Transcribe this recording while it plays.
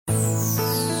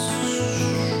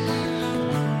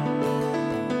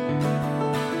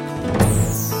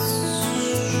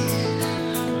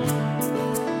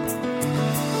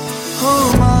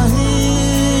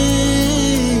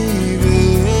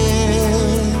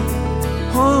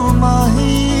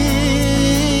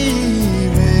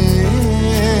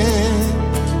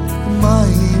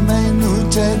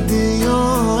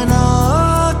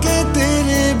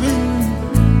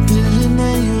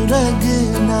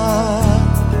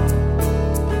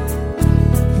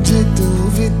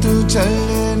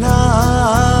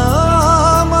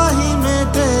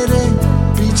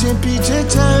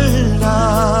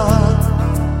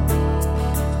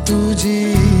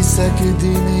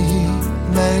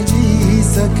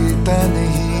सकता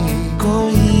नहीं,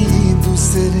 कोई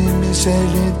दूसरे में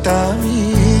शर्ता भी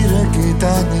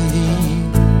रखता नहीं।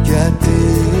 क्या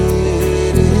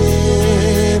तेरे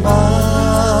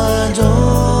बाजो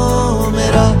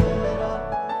मेरा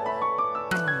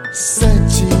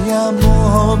सच्चिया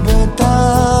मोहब्बत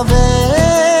वे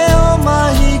ओ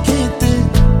माही कित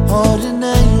और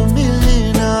नहीं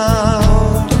मिलना,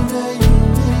 और नहीं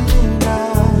मिलना।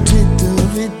 जिद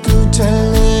विद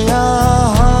चलिया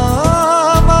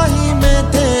माही में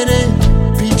तेरे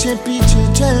पीछे पीछे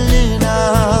चलना,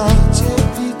 पीछे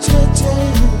पीछे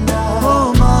चलना। ओ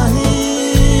माही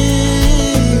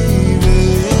वे,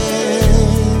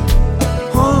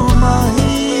 ओ माही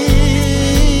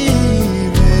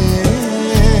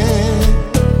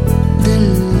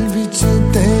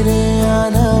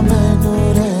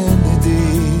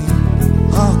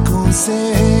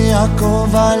से आंखों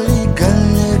वाली